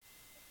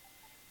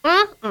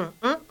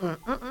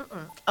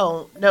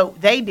No,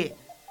 they did.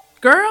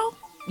 Girl,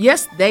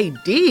 yes, they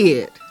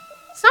did.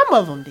 Some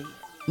of them did.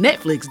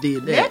 Netflix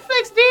did that.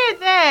 Netflix did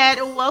that.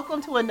 And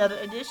welcome to another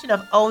edition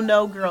of Oh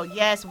No Girl.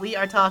 Yes, we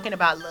are talking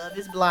about Love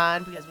is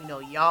Blind because we know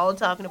y'all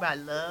talking about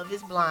Love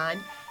is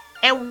Blind.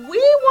 And we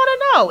want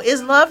to know,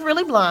 is love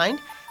really blind?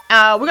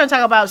 We're going to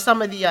talk about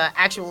some of the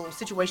actual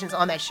situations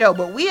on that show,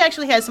 but we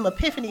actually had some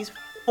epiphanies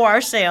for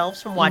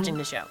ourselves from watching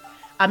the show.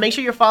 Make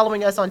sure you're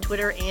following us on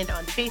Twitter and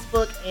on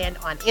Facebook and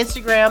on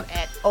Instagram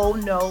at Oh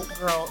No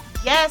Girl.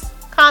 Yes,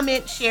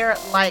 comment, share,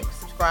 like,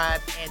 subscribe,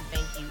 and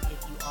thank you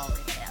if you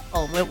already have.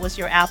 Oh, what was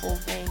your Apple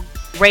thing?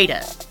 Rate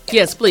us.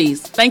 Yes,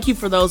 please. Thank you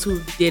for those who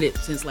did it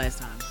since last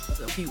time.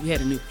 So we had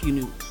a few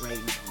new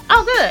ratings.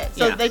 Oh, good.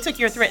 So they took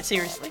your threat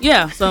seriously.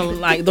 Yeah. So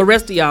like the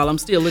rest of y'all, I'm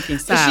still looking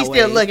sideways. She's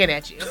still looking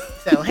at you.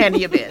 So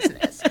handle your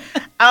business.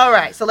 All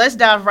right. So let's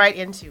dive right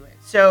into it.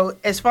 So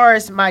as far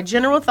as my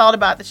general thought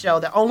about the show,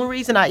 the only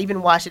reason I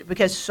even watched it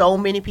because so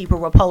many people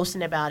were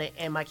posting about it,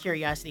 and my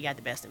curiosity got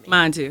the best of me.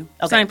 Mine too.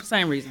 Okay.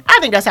 Same reason. I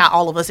think that's how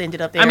all of us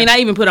ended up there. I mean, I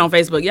even put on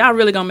Facebook, y'all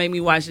really gonna make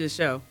me watch this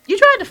show? You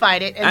tried to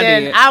fight it, and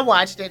then I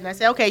watched it, and I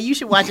said, okay, you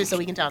should watch it so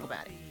we can talk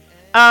about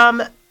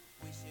it.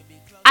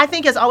 I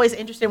think it's always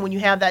interesting when you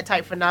have that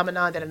type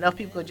phenomenon that enough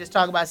people can just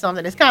talk about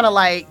something. It's kind of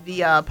like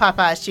the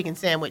Popeye's chicken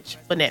sandwich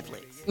for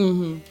Netflix.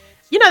 Mm-hmm.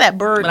 You know that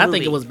bird But movie, I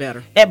think it was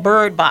better. That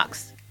Bird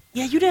Box.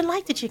 Yeah, you didn't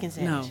like the chicken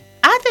sandwich. No.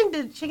 I think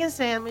the chicken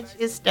sandwich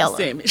is stellar.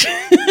 Sandwich.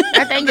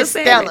 I think it's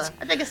stellar.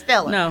 I think it's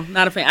stellar. No,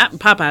 not a fan.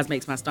 Popeyes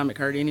makes my stomach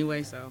hurt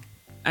anyway, so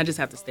I just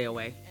have to stay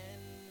away.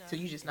 So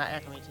you just not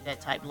acclimated to that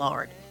type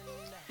lard.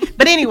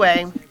 But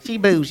anyway, she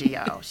bougie,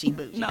 y'all. She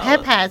bougie. No.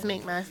 Popeyes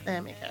make my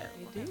stomach hurt.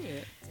 It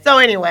did. So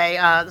anyway,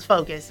 let's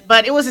focus.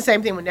 But it was the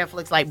same thing with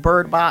Netflix, like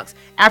Bird Box.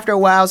 After a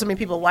while, so many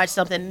people watch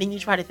something, and then you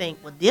try to think,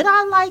 well, did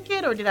I like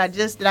it, or did I have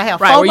FOMO?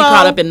 Right, were you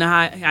caught up in the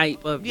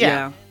hype of,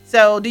 yeah.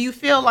 So do you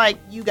feel like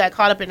you got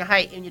caught up in the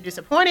hype and you're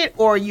disappointed,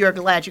 or you're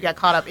glad you got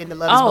caught up in the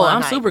Love is Blind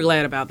I'm hype? super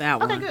glad about that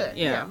one. Okay, good.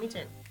 Yeah, me too.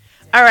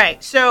 All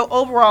right, so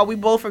overall, we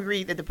both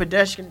agreed that the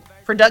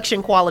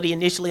production quality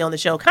initially on the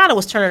show kind of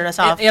was turning us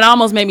off. It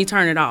almost made me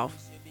turn it off,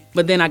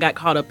 but then I got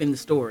caught up in the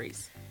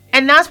stories.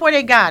 And that's where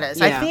they got us.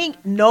 Yeah. I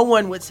think no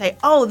one would say,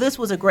 oh, this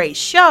was a great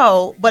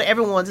show, but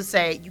everyone would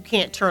say you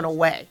can't turn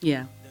away.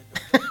 Yeah.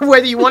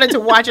 Whether you wanted to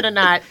watch it or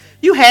not,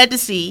 you had to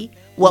see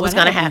what was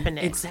going to happen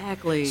next.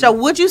 Exactly. So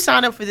would you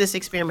sign up for this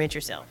experiment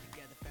yourself?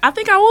 I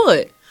think I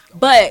would.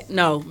 But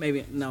no,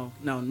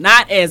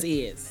 not as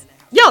is.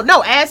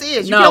 No, as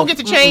is. You don't get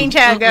to change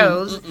how it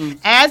goes.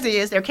 As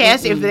is, they're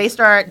casting.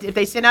 If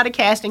they send out a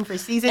casting for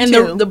season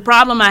 2. And the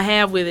problem I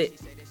have with it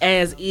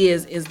as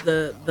is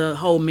the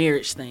whole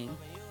marriage thing.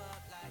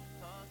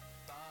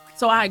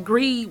 So I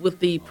agree with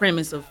the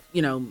premise of,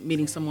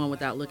 meeting someone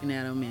without looking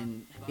at them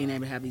and being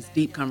able to have these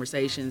deep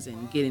conversations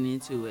and getting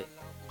into it.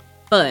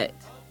 But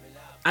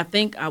I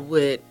think I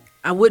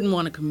wouldn't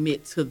want to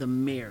commit to the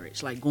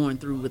marriage, like going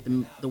through with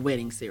the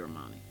wedding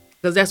ceremony,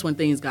 because that's when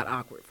things got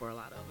awkward for a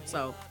lot of them.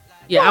 So,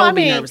 I would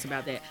be nervous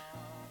about that.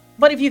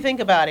 But if you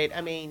think about it,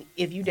 I mean,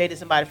 if you dated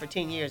somebody for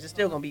 10 years, it's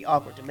still going to be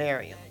awkward to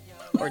marry them.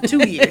 Or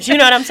 2 years. You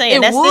know what I'm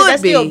saying? That's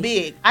still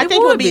big. I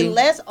think it would be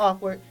less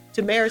awkward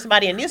to marry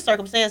somebody in this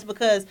circumstance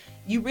because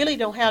you really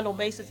don't have no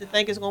basis to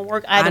think it's going to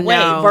work either way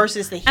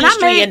versus the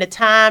history and the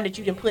time that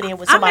you can put in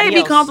with somebody else. I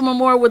may be comfortable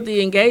more with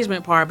the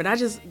engagement part, but I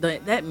just,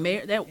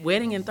 that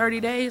wedding in 30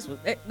 days,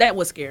 that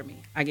would scare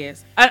me, I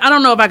guess. I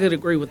don't know if I could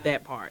agree with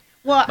that part.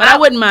 Well, but I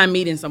wouldn't mind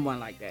meeting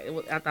someone like that.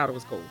 I thought it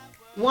was cool.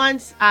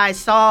 Once I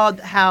saw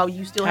how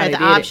you still had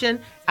the option,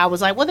 I was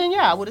like, well, then,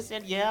 I would have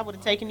said, I would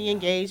have taken the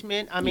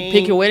engagement. I mean,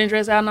 pick your wedding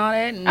dress out and all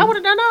that. I would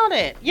have done all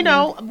that. You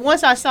know,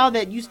 once I saw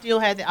that you still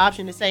had the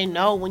option to say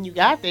no when you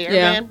got there,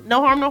 man, no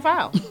harm, no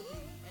foul.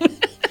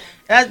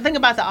 Think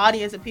about the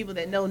audience of people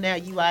that know now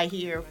you out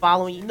here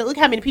following you. Look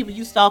how many people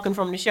you stalking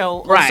from the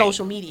show on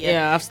social media.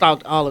 Yeah, I've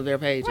stalked all of their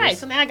pages. Right,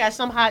 so now I got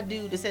some hot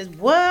dude that says,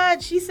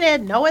 what? She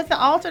said no at the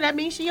altar. That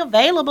means she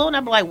available. And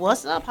I'm like,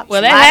 what's up?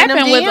 Well, that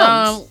happened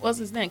with, what's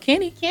his name?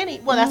 Kenny?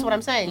 Well, that's what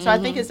I'm saying. So I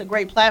think it's a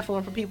great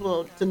platform for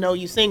people to know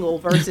you single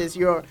versus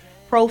your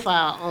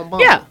profile on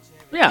Bumble.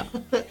 Yeah.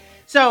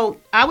 So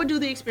I would do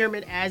the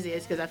experiment as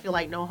is because I feel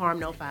like no harm,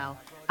 no foul.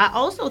 I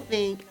also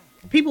think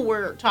people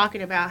were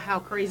talking about how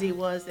crazy it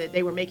was that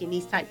they were making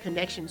these type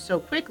connections so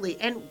quickly.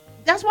 And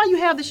that's why you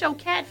have the show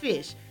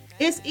Catfish.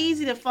 It's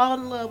easy to fall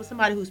in love with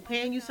somebody who's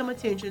paying you some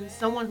attention,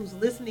 someone who's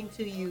listening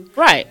to you,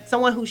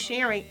 someone who's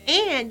sharing,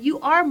 and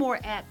you are more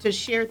apt to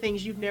share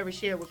things you've never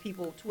shared with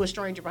people to a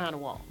stranger behind a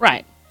wall.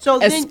 Right.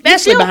 So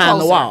especially behind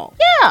the wall.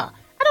 Yeah.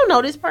 I don't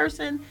know this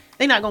person.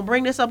 They're not going to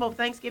bring this up on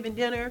Thanksgiving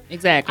dinner.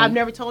 Exactly. I've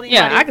never told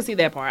anybody. Yeah, I can see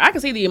that part. I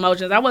can see the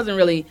emotions. I wasn't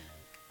really...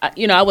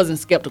 I wasn't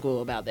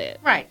skeptical about that.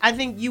 Right. I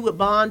think you would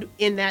bond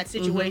in that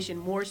situation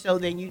more so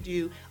than you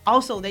do.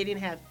 Also, they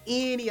didn't have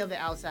any of the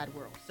outside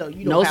world. So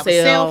you don't have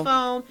a cell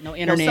phone, no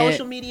internet, no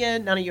social media,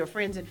 none of your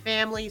friends and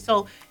family.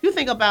 So you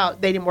think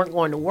about they weren't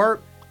going to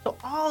work. So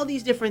all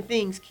these different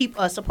things keep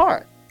us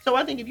apart. So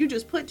I think if you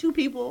just put two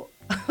people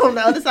on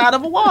the other side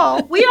of a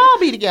wall, we'd all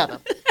be together.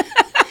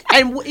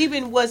 And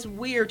even what's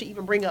weird to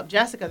even bring up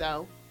Jessica,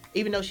 though,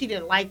 even though she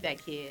didn't like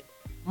that kid,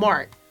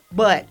 Mark.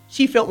 But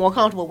she felt more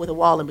comfortable with a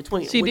wall in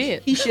between. She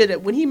did. He should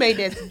have, when he made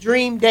that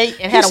dream date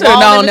and He had a should have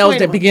wall known in that was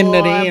between the beginning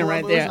of the end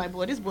right there. It was like,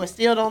 boy, this boy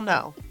still don't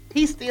know.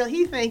 He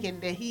thinking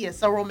that he is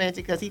so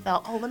romantic because he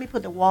thought, oh, let me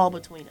put the wall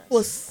between us. It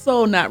was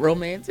so not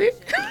romantic.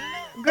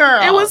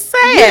 Girl, It was you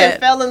sad. done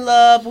fell in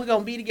love. We're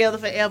gonna be together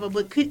forever.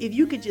 But if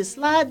you could just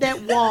slide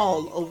that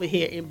wall over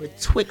here in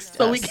betwixt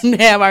So us, we can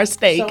have our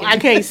steak. so I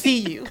can't see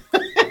you.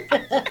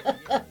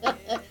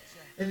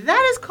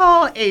 That is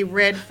called a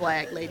red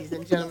flag, ladies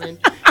and gentlemen.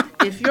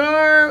 If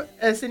your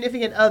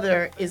significant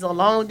other is a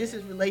long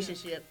distance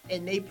relationship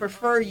and they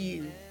prefer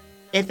you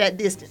at that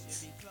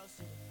distance,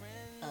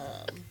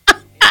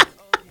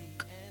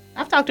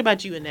 I've talked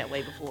about you in that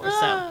way before.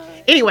 So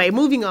anyway,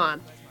 moving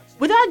on.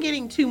 Without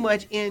getting too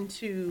much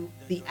into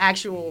the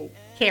actual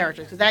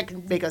characters, because that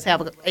can make us have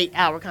an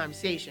 8-hour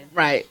conversation.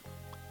 Right.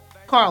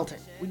 Carlton,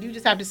 we do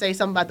just have to say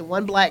something about the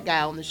one black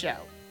guy on the show.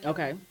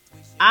 Okay.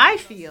 I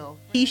feel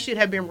he should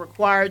have been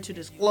required to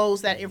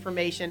disclose that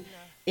information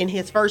in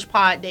his first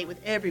pod date with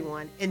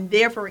everyone, and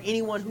therefore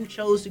anyone who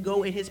chose to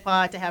go in his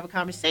pod to have a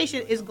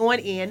conversation is going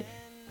in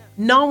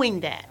knowing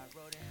that.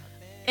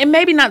 And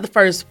maybe not the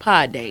first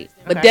pod date,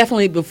 but Okay.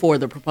 definitely before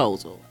the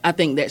proposal. I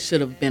think that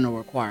should have been a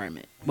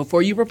requirement.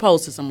 Before you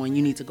propose to someone,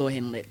 you need to go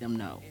ahead and let them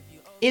know.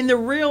 In the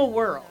real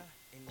world,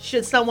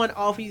 should someone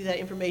offer you that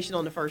information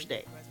on the first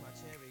date?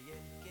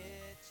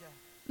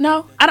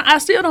 No, I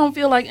still don't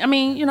feel like,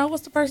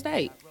 what's the first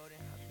date?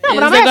 No, Is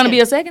but I'm there going to asking. be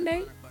a second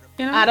date?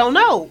 You know? I don't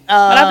know.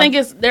 But I think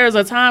there's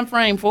a time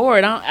frame for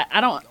it.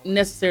 I don't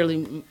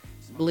necessarily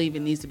believe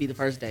it needs to be the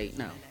first date.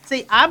 No.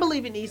 See, I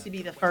believe it needs to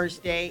be the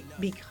first date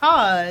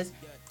because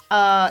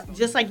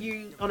just like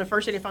you on the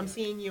first date, if I'm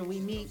seeing you and we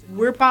meet,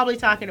 we're probably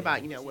talking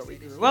about, where we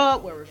grew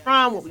up, where we're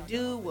from, what we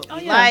do, what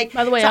we like.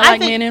 By the way, So I like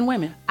think men and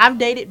women. I've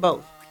dated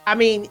both. I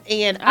mean,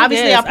 and I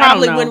obviously guess. I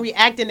probably I don't know. wouldn't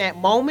react in that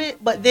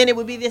moment, but then it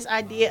would be this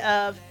idea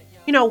of,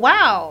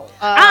 wow.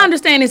 I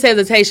understand his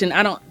hesitation.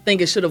 I don't think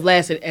it should have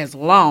lasted as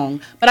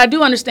long, but I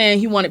do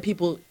understand he wanted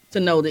people to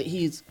know that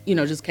he's,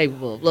 just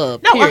capable of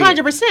love. No, period.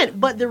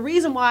 100%. But the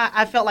reason why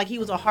I felt like he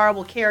was a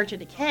horrible character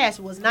to cast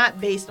was not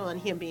based on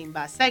him being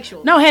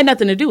bisexual. No, it had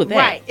nothing to do with that.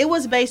 Right. It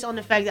was based on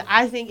the fact that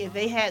I think if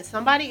they had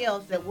somebody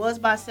else that was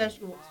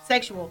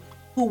bisexual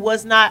who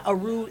was not a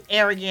rude,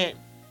 arrogant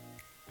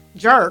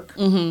jerk,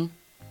 Mm-hmm.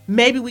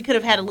 maybe we could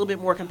have had a little bit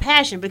more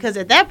compassion, because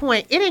at that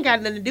point, it ain't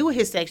got nothing to do with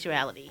his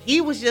sexuality.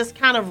 He was just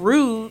kind of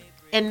rude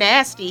and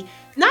nasty.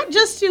 Not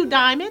just to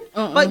Diamond,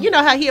 but you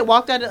know how he had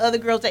walked out to other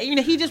girls that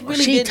he just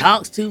really She didn't.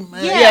 talks too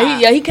much.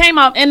 Yeah. He came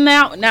off, and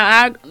now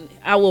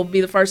I will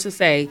be the first to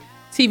say,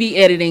 TV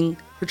editing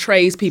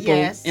portrays people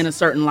Yes. in a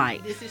certain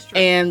light. This is true.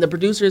 And the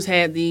producers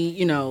had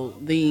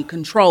the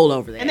control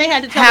over that. And they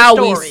had to tell how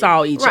a we story.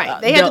 saw each Right.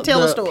 other. They had to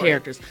tell a story.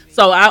 Characters.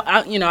 So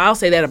I'll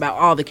say that about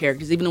all the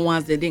characters, even the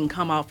ones that didn't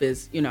come off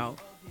as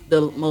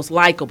the most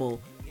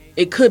likable.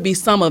 It could be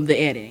some of the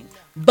editing.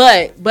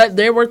 But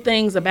there were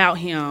things about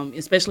him,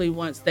 especially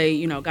once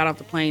they, got off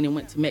the plane and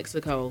went to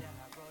Mexico,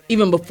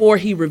 even before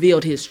he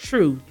revealed his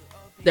truth,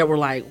 that were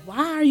like, why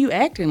are you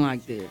acting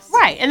like this?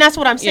 Right, and that's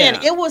what I'm saying.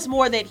 Yeah. It was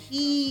more that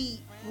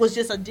he was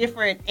just a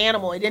different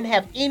animal. It didn't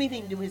have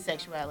anything to do with his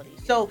sexuality.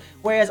 So,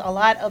 whereas a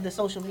lot of the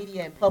social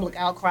media and public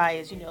outcry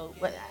is,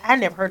 I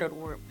never heard of the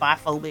word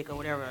biphobic or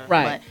whatever.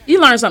 Right. But You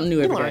learn something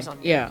new every learn day.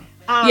 something. Yeah.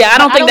 I I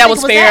don't think that was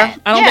it was fair. that.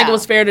 I don't think Yeah. it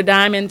was fair to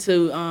Diamond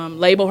to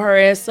label her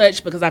as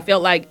such, because I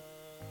felt like,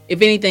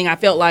 if anything, I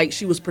felt like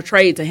she was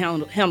portrayed to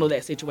handle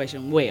that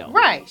situation well.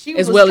 Right. She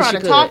As was well as trying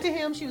she to talk could. to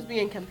him. She was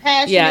being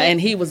compassionate. Yeah, and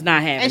he was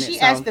not having And it. she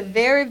so. asked the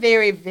very,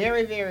 very,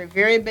 very, very,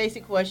 very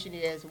basic question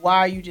is, why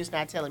are you just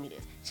not telling me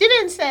this? She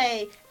didn't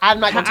say, I'm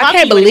not going to talk I to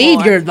can't you believe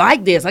anymore. you're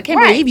like this. I can't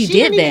Right. believe you she did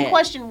didn't even that.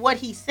 question what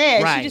he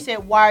said. Right. She just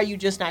said, why are you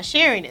just not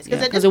sharing this? Because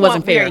Yeah, at 'cause this it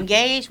wasn't point, we're fair.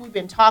 engaged. We've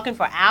been talking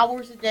for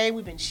hours a day.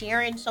 We've been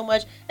sharing so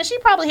much. And she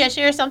probably had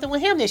shared something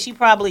with him that she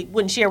probably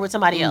wouldn't share with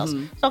somebody else.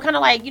 Mm-hmm. So kind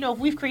of like, if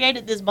we've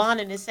created this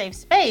bond in this safe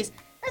space,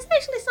 that's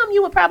actually something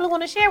you would probably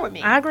want to share with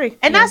me. I agree.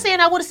 And Yeah. not saying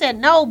I would have said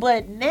no,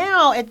 but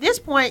now at this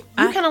point,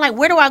 you kind of like,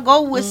 where do I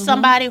go with Mm-hmm.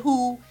 somebody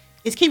who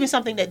is keeping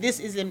something that this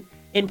isn't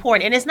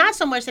important? And it's not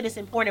so much that it's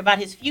important about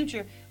his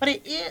future, but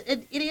it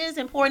is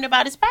important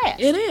about his past.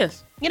 It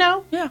is.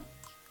 Yeah,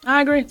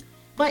 I agree.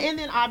 But and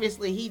then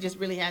obviously he just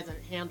really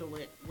hasn't handled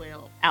it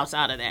well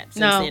outside of that since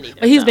No, then either.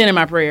 but he's so. been in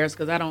my prayers,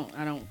 because I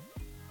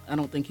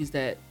don't think he's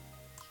that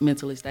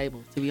mentally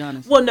stable, to be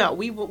honest. Well, no,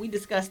 we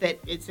discussed that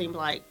it seemed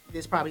like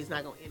this probably is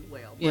not going to end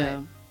well. But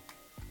Yeah.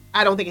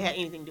 I don't think it had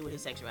anything to do with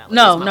his sexuality.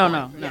 No, That's no, my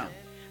no, point. no.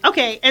 Yeah.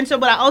 Okay, and so,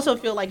 but I also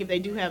feel like if they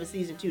do have a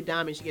season 2,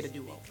 Diamond should get a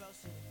do-over.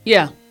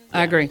 Yeah,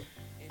 I agree.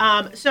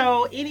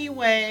 So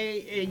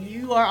anyway,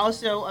 you are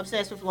also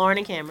obsessed with Lauren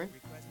and Cameron.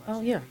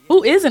 Oh yeah.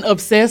 Who isn't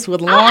obsessed with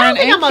Lauren I don't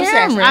think and I'm obsessed.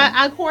 Cameron?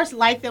 I of course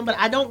like them, but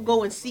I don't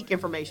go and seek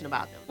information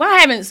about them. Well, I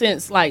haven't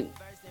since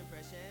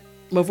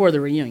before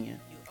the reunion.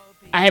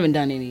 I haven't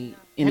done any.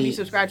 Have you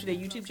subscribed to their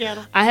YouTube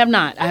channel? I have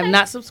not. I have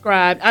not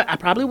subscribed. I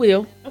probably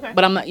will. Okay.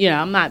 But I'm not.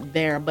 I'm not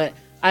there. But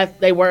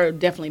they were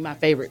definitely my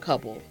favorite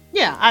couple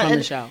Yeah, from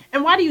the show.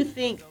 And why do you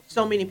think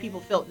so many people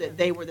felt that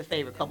they were the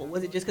favorite couple?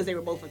 Was it just because they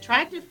were both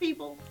attractive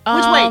people?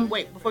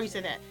 Wait, before you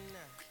say that.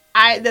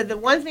 The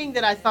one thing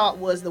that I thought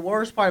was the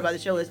worst part about the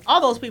show is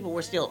all those people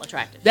were still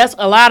attractive. That's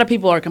a lot of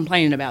people are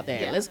complaining about that.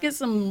 Yeah. Let's get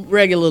some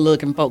regular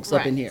looking folks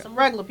up in here. Some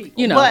regular people.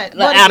 You know, but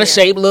out of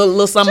shape,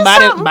 little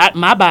somebody,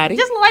 my body.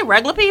 Just look like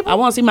regular people. I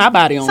want to see my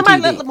body on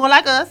Somebody TV. look more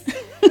like us.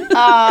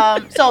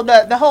 So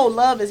the whole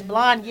Love is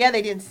Blind, yeah,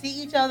 they didn't see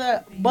each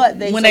other, but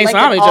when they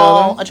saw each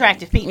other,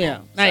 attractive people. Yeah,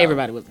 not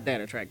everybody was that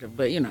attractive,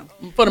 but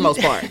for the most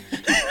part.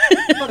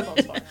 For the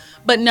most part.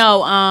 But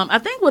no, I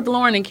think with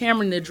Lauren and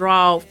Cameron, the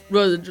draw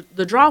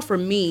for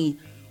me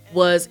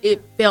was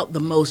it felt the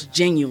most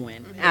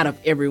genuine out of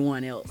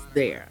everyone else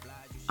there.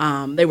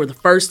 They were the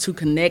first to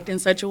connect in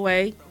such a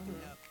way,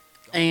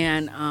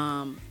 and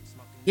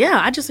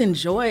I just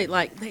enjoyed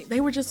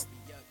they were just.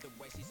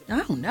 I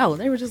don't know.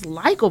 They were just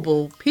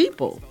likable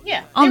people.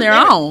 Yeah, on their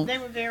own. They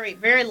were very,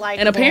 very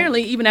likable. And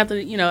apparently, even after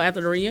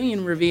the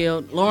reunion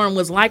revealed, Lauren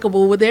was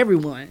likable with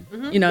everyone.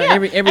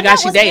 Mm-hmm. Every guy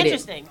she dated.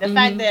 Interesting. The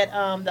fact that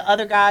the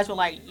other guys were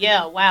like,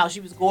 "Yeah, wow, she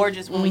was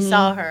gorgeous when we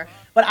saw her."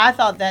 But I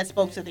thought that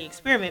spoke to the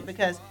experiment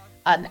because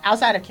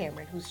outside of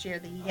Cameron, who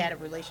shared that he had a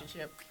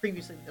relationship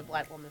previously with a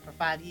black woman for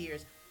 5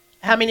 years.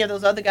 How many of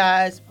those other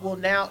guys will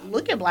now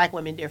look at black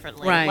women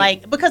differently?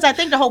 Right. Because I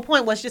think the whole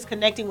point was just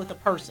connecting with the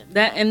person.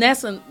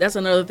 That's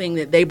another thing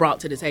that they brought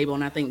to the table,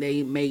 and I think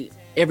they made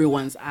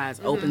everyone's eyes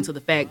open to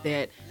the fact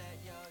that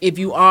if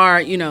you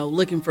are,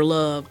 looking for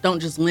love, don't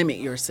just limit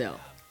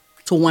yourself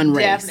to one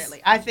race.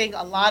 Definitely. I think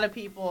a lot of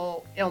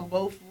people in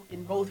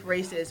both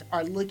races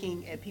are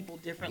looking at people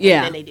differently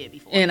than they did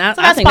before. And I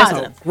think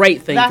positive. That's a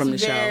great thing from the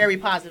show. That's very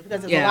positive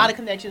because a lot of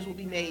connections will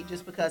be made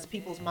just because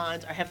people's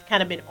minds have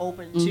kind of been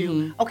open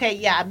to, okay,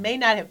 yeah, I may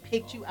not have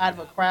picked you out of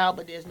a crowd,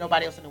 but there's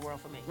nobody else in the world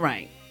for me.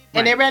 Right.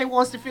 And everybody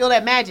wants to feel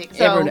that magic.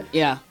 So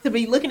to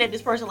be looking at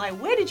this person like,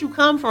 where did you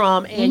come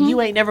from? And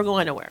you ain't never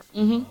going nowhere.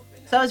 Mm-hmm.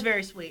 So it was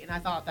very sweet, and I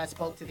thought that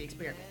spoke to the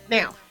experiment.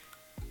 Now,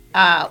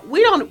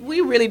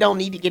 we really don't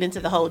need to get into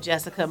the whole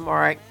Jessica,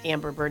 Mark,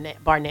 Amber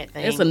Barnett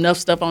thing. There's enough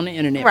stuff on the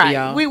internet for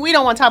y'all. We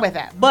don't want to talk about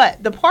that.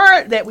 But the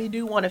part that we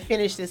do want to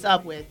finish this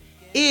up with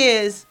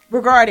is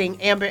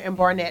regarding Amber and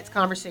Barnett's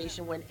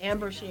conversation when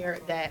Amber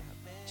shared that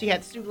she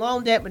had student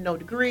loan debt but no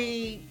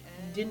degree,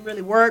 didn't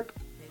really work,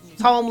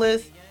 was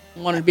homeless.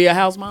 Want to be a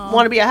house mom?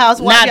 Want to be a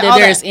housewife? Not that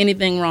there's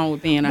anything wrong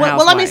with being a housewife.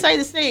 Well, let me say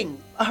this thing.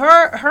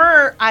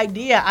 Her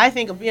idea, I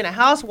think, of being a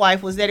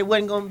housewife was that it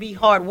wasn't going to be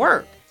hard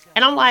work.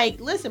 And I'm like,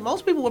 listen,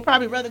 most people would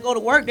probably rather go to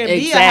work than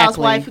be a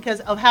housewife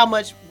because of how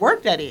much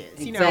work that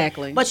is.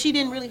 Exactly. But she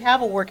didn't really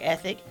have a work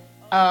ethic.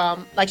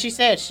 Like she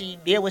said, she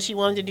did what she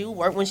wanted to do,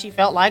 work when she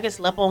felt like it,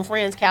 slept on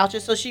friends'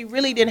 couches. So she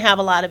really didn't have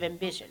a lot of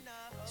ambition.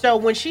 So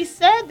when she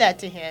said that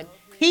to him,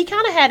 he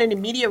kind of had an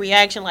immediate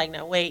reaction like,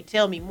 no, wait,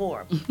 tell me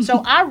more.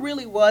 So I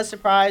really was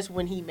surprised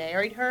when he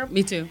married her.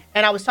 Me too.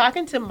 And I was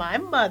talking to my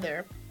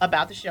mother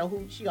about the show,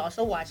 who she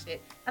also watched it.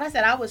 And I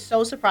said, I was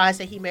so surprised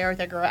that he married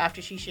that girl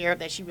after she shared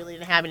that she really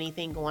didn't have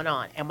anything going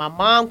on. And my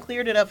mom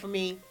cleared it up for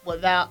me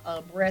without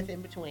a breath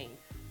in between.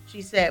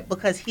 She said,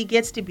 because he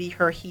gets to be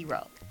her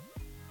hero.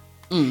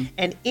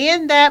 And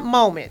in that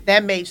moment,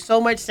 that made so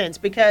much sense.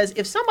 Because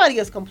if somebody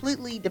is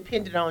completely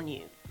dependent on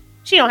you,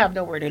 she don't have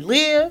nowhere to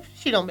live,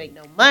 she don't make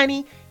no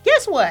money,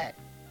 guess what?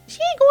 She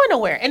ain't going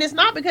nowhere. And it's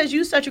not because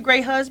you such a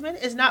great husband.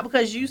 It's not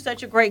because you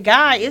such a great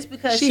guy. It's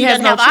because she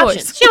doesn't have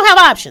options. She don't have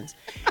options.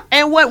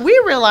 And what we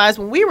realized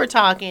when we were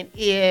talking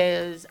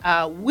is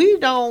we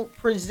don't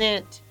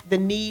present the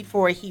need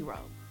for a hero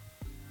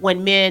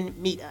when men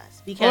meet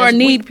us. Or a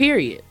need,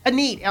 period. A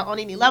need on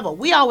any level.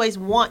 We always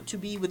want to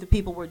be with the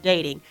people we're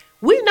dating.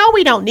 We know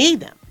we don't need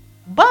them.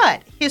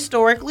 But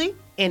historically,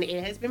 and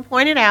it has been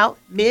pointed out,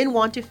 men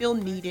want to feel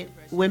needed.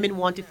 Women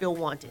want to feel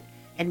wanted.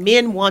 And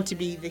men want to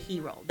be the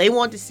hero. They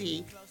want to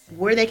see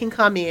where they can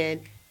come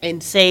in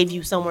and save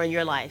you somewhere in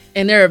your life.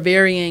 And there are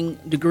varying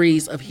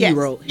degrees of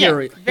heroics.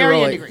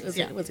 Varying degrees.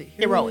 What's it?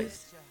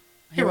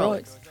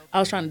 Heroics. I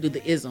was trying to do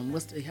the ism.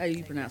 How do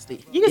you pronounce the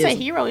You can say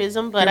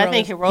heroism, but I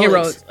think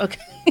heroics. Okay.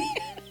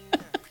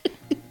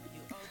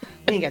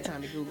 We ain't got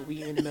time to Google.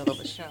 We in the middle of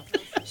a show.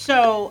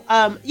 So,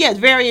 it's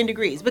varying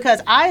degrees.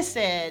 Because I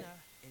said,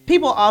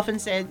 people often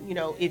said,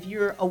 if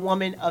you're a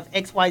woman of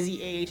XYZ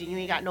age and you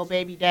ain't got no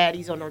baby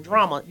daddies or no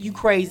drama, you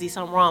crazy,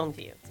 something wrong with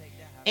you.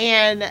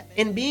 And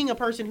in being a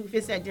person who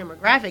fits that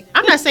demographic,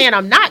 I'm not saying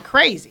I'm not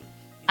crazy.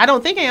 I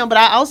don't think I am,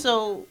 but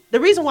the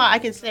reason why I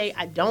can say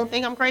I don't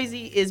think I'm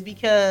crazy is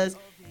because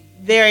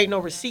there ain't no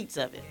receipts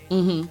of it.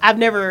 Mm-hmm. I've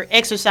never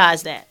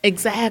exercised that.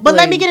 Exactly. But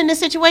let me get in this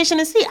situation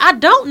and see. I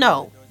don't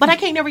know, but I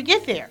can't never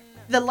get there.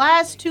 The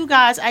last 2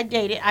 guys I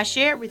dated, I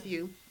shared with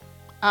you.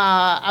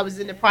 I was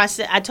in the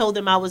process. I told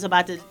them I was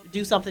about to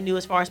do something new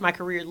as far as my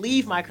career,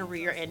 leave my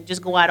career, and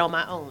just go out on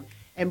my own.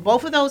 And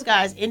both of those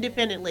guys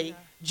independently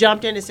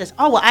jumped in and says,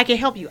 oh, well, I can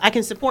help you. I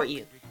can support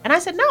you. And I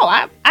said, no,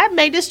 I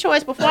made this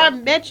choice before I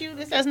met you.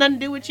 This has nothing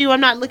to do with you. I'm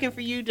not looking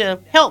for you to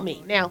help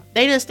me. Now,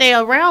 they didn't stay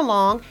around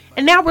long.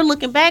 And now we're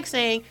looking back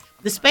saying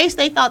the space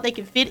they thought they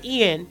could fit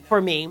in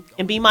for me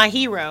and be my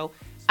hero,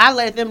 I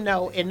let them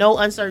know in no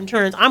uncertain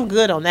terms, I'm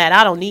good on that.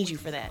 I don't need you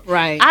for that.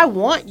 Right. I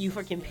want you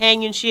for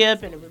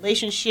companionship and a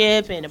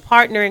relationship and a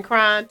partner in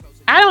crime.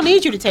 I don't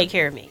need you to take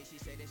care of me.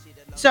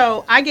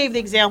 So I gave the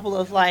example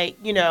of like,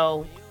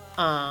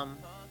 some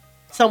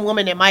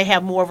woman that might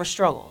have more of a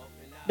struggle.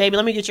 Baby,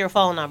 let me get your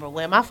phone number.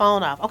 Well, my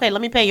phone off. Okay,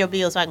 let me pay your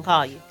bill so I can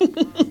call you.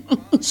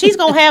 She's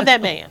going to have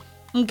that man.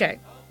 Okay.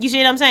 You see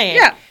what I'm saying?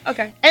 Yeah.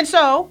 Okay. And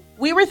so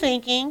we were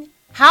thinking,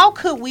 how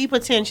could we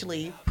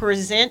potentially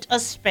present a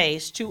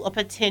space to a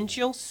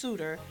potential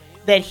suitor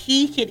that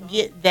he could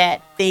get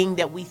that thing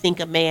that we think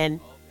a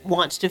man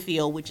wants to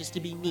feel, which is to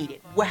be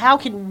needed? Well, how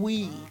can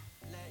we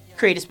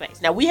create a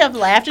space? Now, we have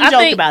laughed and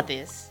joked about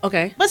this.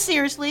 Okay. But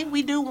seriously,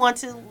 we do want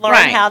to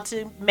learn how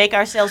to make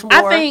ourselves more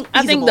I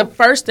think the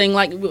first thing,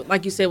 like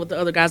you said with the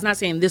other guys, not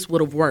saying this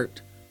would have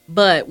worked,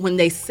 but when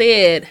they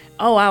said,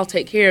 "Oh, I'll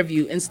take care of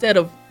you," instead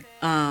of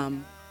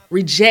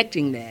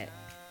rejecting that,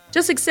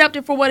 just accept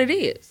it for what it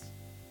is.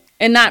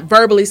 And not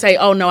verbally say,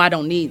 "Oh no, I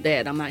don't need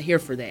that. I'm not here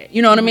for that."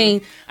 You know what I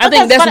mean? I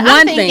think that's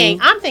one thing.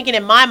 I'm thinking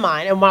in my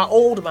mind, in my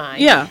old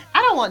mind. Yeah.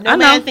 I don't want no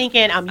man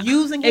thinking I'm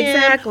using him.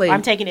 Exactly. Or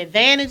I'm taking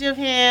advantage of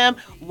him.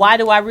 Why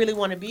do I really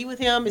want to be with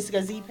him? It's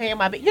because he paying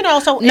my bill.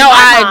 So no,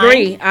 I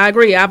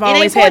agree. I've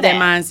always had that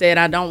mindset.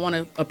 I don't want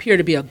to appear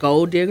to be a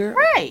gold digger,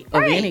 of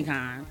any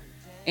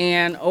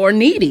kind, or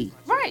needy.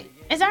 Right.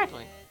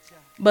 Exactly.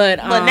 But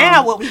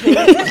now what we do?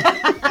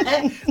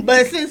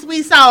 But since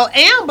we saw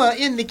Amber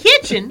in the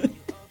kitchen.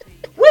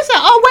 We said,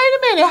 oh, wait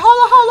a minute.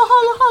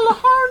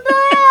 Hold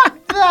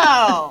up.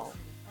 No.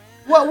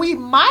 What we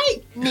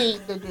might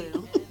need to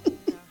do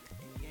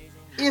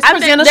is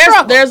present a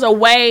struggle. There's a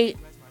way.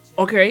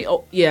 Okay.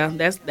 Oh, yeah.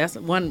 That's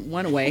one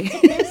way.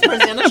 Present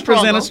a struggle.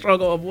 Present a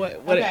struggle of what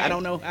okay. I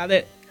don't know how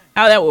that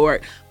would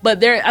work.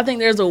 But I think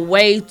there's a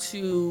way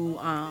to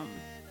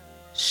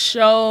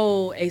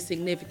show a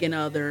significant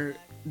other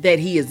that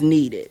he is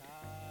needed,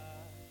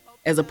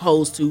 as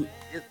opposed to.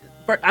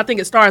 I think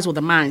it starts with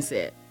a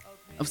mindset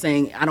of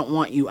saying, I don't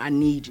want you, I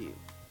need you.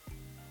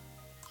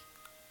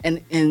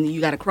 And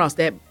you got to cross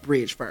that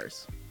bridge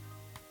first.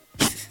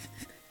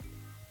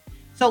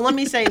 So let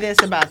me say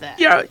this about that.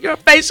 Your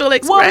facial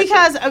expression.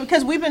 Well,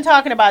 because we've been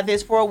talking about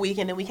this for a week,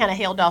 and then we kind of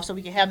held off so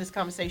we could have this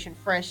conversation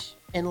fresh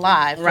and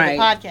live for the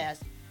podcast.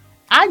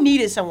 I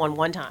needed someone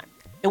one time.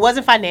 It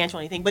wasn't financial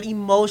or anything, but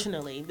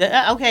emotionally.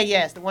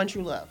 The one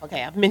true love.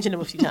 Okay, I've mentioned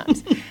him a few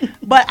times.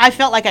 But I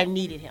felt like I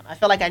needed him. I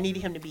felt like I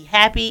needed him to be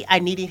happy. I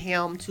needed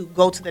him to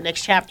go to the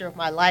next chapter of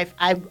my life.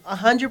 I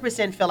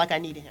 100% felt like I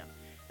needed him.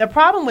 The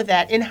problem with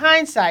that, in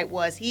hindsight,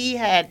 was he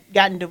had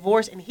gotten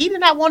divorced, and he did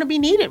not want to be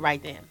needed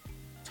right then.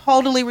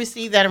 Totally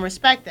receive that and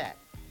respect that.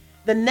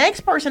 The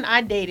next person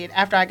I dated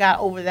after I got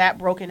over that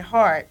broken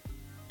heart,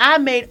 I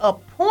made a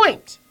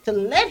point to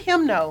let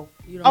him know,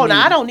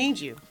 I don't need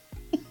you.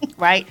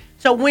 Right?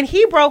 So when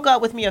he broke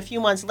up with me a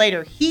few months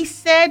later, he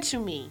said to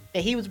me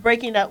that he was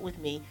breaking up with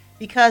me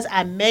because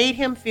I made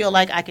him feel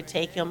like I could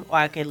take him or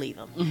I could leave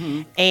him.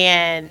 Mm-hmm.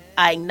 And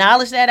I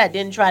acknowledged that. I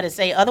didn't try to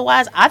say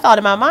otherwise. I thought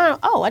in my mind,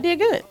 I did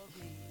good.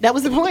 That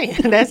was the point.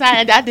 That's how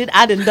I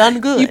done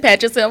good. You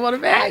pat yourself on the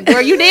back.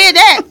 Girl, you did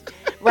that.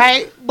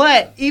 Right?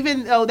 But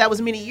even though that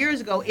was many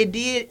years ago, it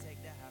did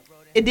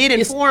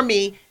inform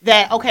me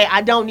that, okay,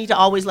 I don't need to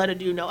always let a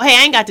dude know, hey,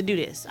 I ain't got to do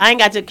this. I ain't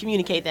got to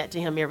communicate that to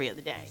him every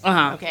other day.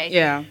 Uh-huh. Okay?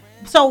 Yeah.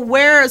 So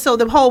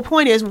the whole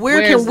point is,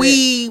 where can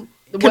we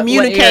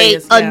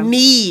communicate a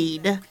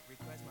need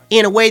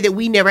in a way that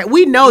we never have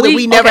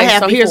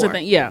done it. Here's the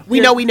thing. Yeah.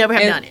 We know we never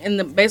have done it.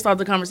 And based off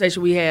the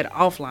conversation we had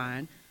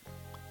offline,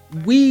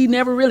 we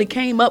never really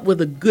came up with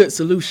a good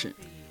solution.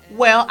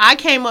 Well,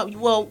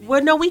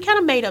 we kind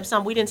of made up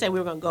something. We didn't say we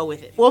were going to go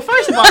with it. Well,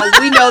 first of all,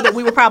 we know that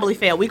we would probably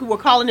fail. We were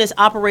calling this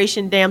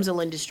Operation Damsel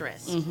in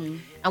Distress. Mm-hmm.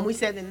 And we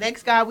said the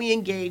next guy we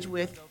engage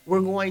with,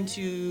 we're going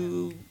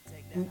to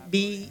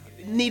need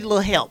a little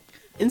help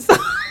in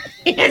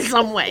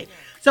some way.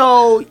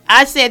 So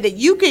I said that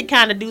you could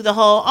kind of do the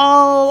whole,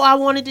 I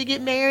wanted to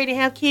get married and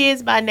have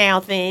kids by now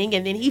thing.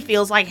 And then he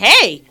feels like,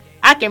 hey,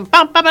 I can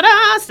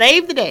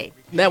save the day.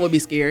 That would be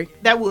scary.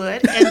 That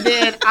would. And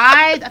then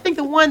I think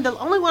the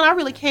only one I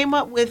really came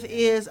up with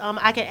is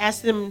I can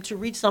ask them to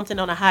reach something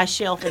on a high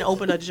shelf and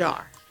open a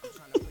jar.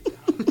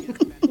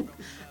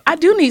 I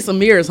do need some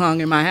mirrors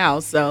hung in my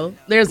house, so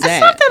there's that.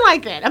 Something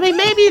like that. I mean,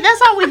 maybe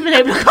that's all we've been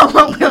able to come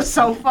up with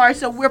so far,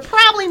 so we're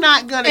probably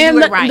not going to do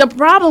it right. And the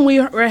problem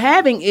we're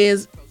having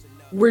is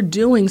we're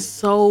doing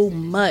so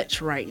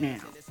much right now.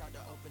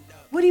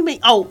 What do you mean?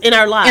 Oh, in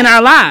our lives. In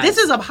our lives. This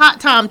is a hot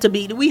time to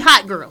be. We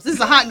hot girls. This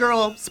is a hot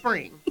girl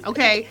spring.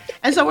 Okay?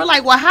 And so we're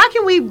like, well, how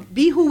can we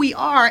be who we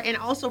are and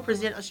also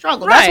present a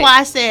struggle? Right. That's why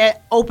I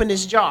said open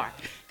this jar.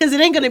 Because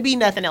it ain't going to be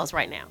nothing else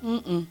right now.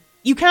 Mm-mm.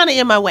 You kind of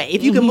in my way.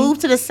 If you can move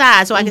to the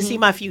side so I can see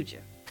my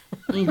future.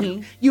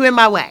 Mm-hmm. You in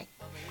my way.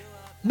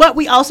 But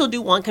we also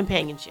do want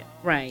companionship.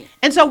 Right.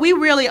 And so we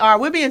really are.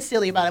 We're being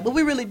silly about it, but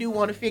we really do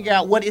want to figure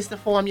out what is the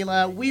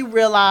formula. We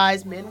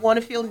realize men want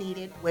to feel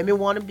needed. Women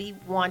want to be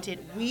wanted.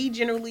 We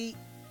generally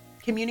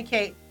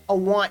communicate a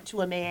want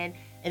to a man,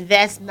 and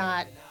that's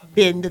not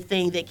been the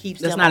thing that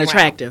keeps That's them not around.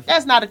 attractive.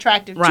 That's not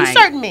attractive to Right.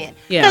 certain men.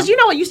 Yeah. Because you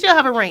know what? You still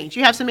have a range.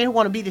 You have some men who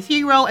want to be this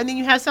hero, and then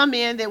you have some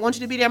men that want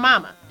you to be their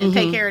mama and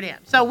take care of them.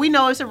 So we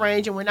know it's a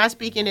range, and we're not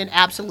speaking in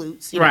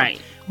absolutes. You know. Right.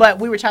 But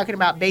we were talking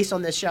about, based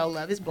on the show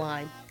Love is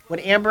Blind, when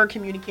Amber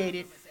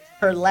communicated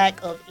her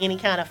lack of any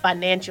kind of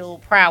financial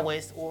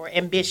prowess or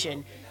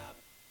ambition,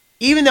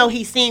 even though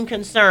he seemed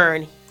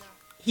concerned,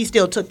 he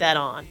still took that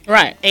on.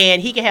 Right.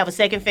 And he can have a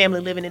second family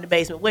living in the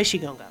basement. Where's she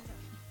going to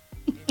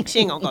go? She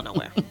ain't going to go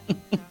nowhere.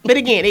 But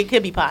again, it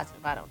could be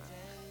positive. I don't know.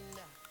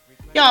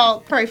 Y'all,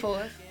 pray for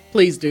us.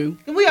 Please do.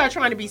 We are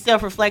trying to be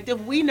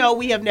self-reflective. We know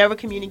we have never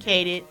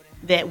communicated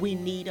that we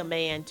need a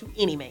man to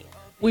any man.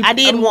 I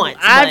did once,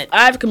 but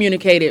I've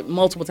communicated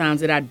multiple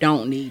times that I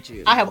don't need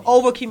you. I have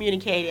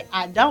over-communicated.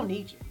 I don't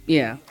need you.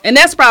 Yeah, and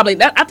that's probably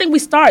that. I think we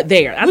start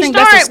there. I We think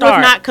start that's the start.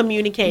 with not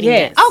communicating.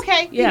 Yes. That.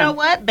 Okay, you Yeah. know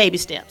what? Baby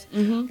steps.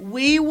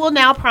 We will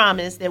now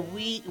promise that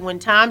when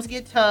times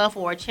get tough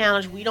or a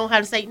challenge, we don't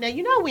have to say, "No,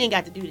 you know we ain't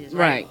got to do this."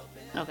 Right.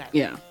 Okay.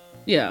 Yeah.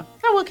 Yeah.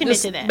 So we'll commit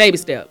Just to that. baby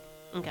step.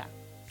 Okay.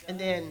 And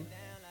then,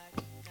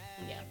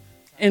 yeah.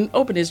 And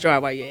open this jar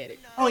while you're at it.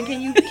 Oh, and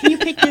can you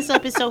pick this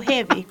up? It's so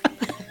heavy.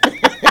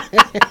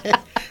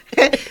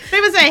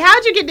 People say,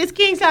 "How'd you get this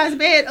king size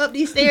bed up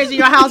these stairs in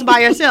your house by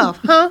yourself?"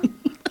 Huh?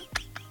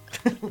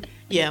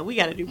 Yeah, we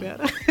got to do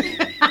better.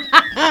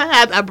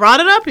 I brought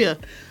it up here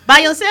by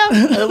yourself.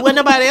 Wasn't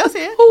nobody else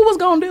here. Who was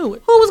gonna do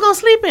it? Who was gonna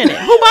sleep in it?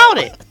 Who bought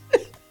it?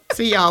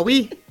 See, y'all,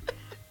 we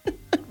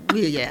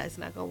yeah, it's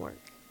not gonna work.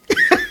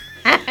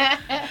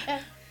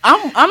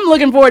 I'm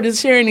looking forward to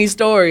sharing these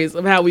stories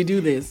of how we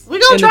do this. We're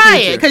gonna in the try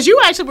it future. because you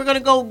actually we're gonna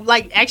go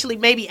actually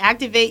maybe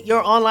activate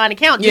your online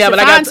account. Just Yeah, to but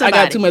find I got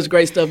somebody. too much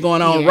great stuff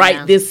going on Yeah.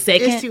 right this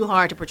second. It's too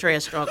hard to portray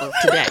a struggle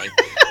today.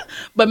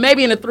 But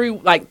maybe in a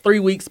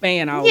 3-week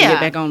span, I'll get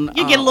back on.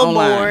 You get a little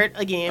online. bored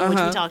again, which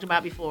we talked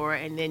about before,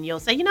 and then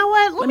you'll say, "You know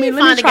what? Let me me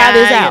find a try guy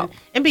this out."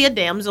 and be a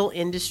damsel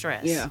in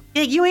distress." Yeah.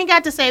 You ain't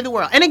got to save the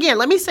world. And again,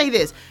 let me say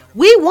this: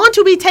 we want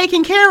to be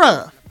taken care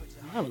of.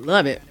 I would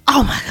love it.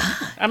 Oh my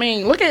God! I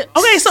mean, look at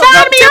so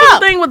Sign the me typical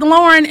up. thing with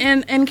Lauren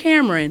and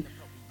Cameron,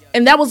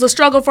 and that was a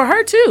struggle for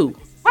her too.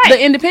 Right.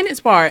 The independence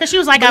part. Because she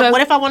was like, Because-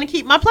 "What if I want to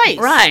keep my place?"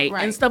 right,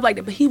 and stuff like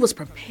that. But he was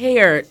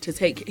prepared to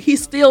take. He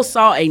still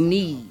saw a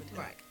need.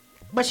 Right.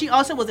 But she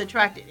also was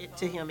attracted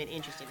to him and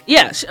interested in him.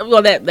 Yeah,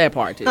 well, that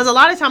part too. Because a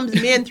lot of times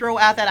men throw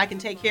out that I can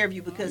take care of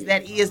you because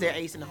that is their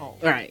ace in the hole.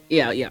 Right.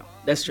 Yeah.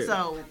 That's true.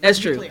 So, that's let's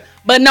be true. clear.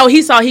 But no,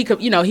 he saw he could.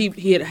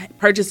 He had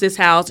purchased this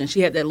house, and she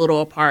had that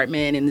little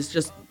apartment, and it's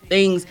just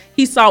things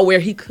he saw where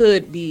he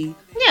could be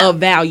of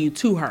value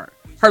to her.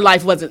 Her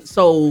life wasn't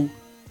so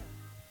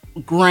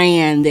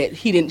grand that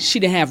she didn't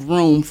have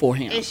room for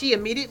him. And she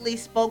immediately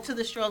spoke to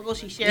the struggle.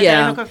 She shared Yeah.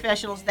 that in her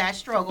confessionals, that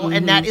struggle,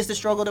 and that is the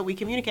struggle that we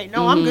communicate.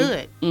 No, I'm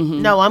good.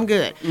 No, I'm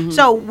good.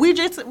 So we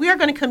are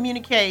going to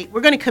communicate. We're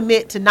going to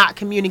commit to not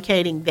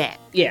communicating that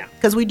Yeah.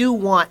 because we do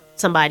want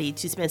somebody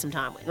to spend some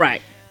time with.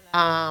 Right.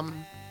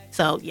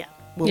 So yeah,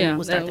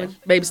 we'll start there.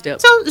 Baby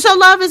steps. So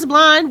Love is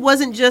Blind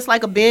wasn't just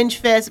like a binge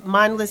fest,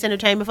 mindless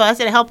entertainment for us.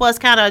 It helped us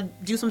kind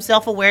of do some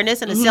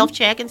self-awareness and a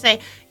self-check and say,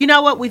 you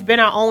know what, we've been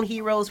our own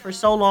heroes for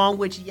so long,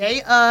 which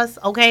yay us.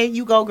 Okay,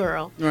 you go,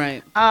 girl.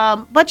 Right.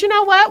 But you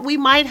know what? We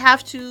might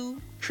have to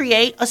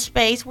create a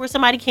space where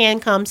somebody can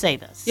come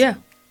save us. Yeah.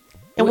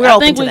 And we're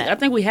open to that. I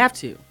think we have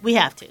to. We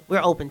have to.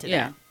 We're open to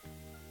Yeah. that.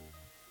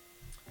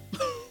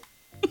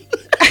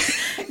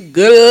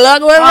 Good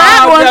luck with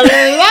that one.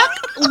 Good luck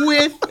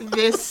with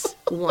this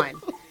one.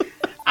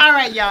 All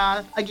right,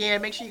 y'all.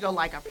 Again, make sure you go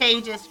like our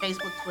pages,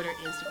 Facebook, Twitter,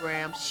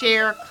 Instagram.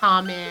 Share,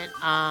 comment,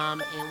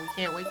 and we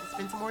can't wait to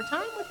spend some more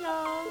time with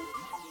y'all.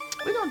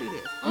 We're going to do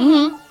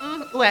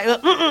this. Wait,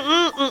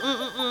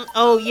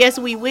 oh, yes,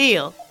 we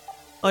will.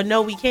 Or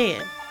no, we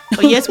can.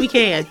 Or yes, we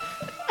can.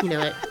 You know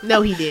what?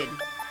 No, he didn't.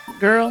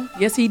 Girl,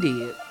 yes he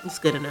did. It's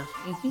good enough.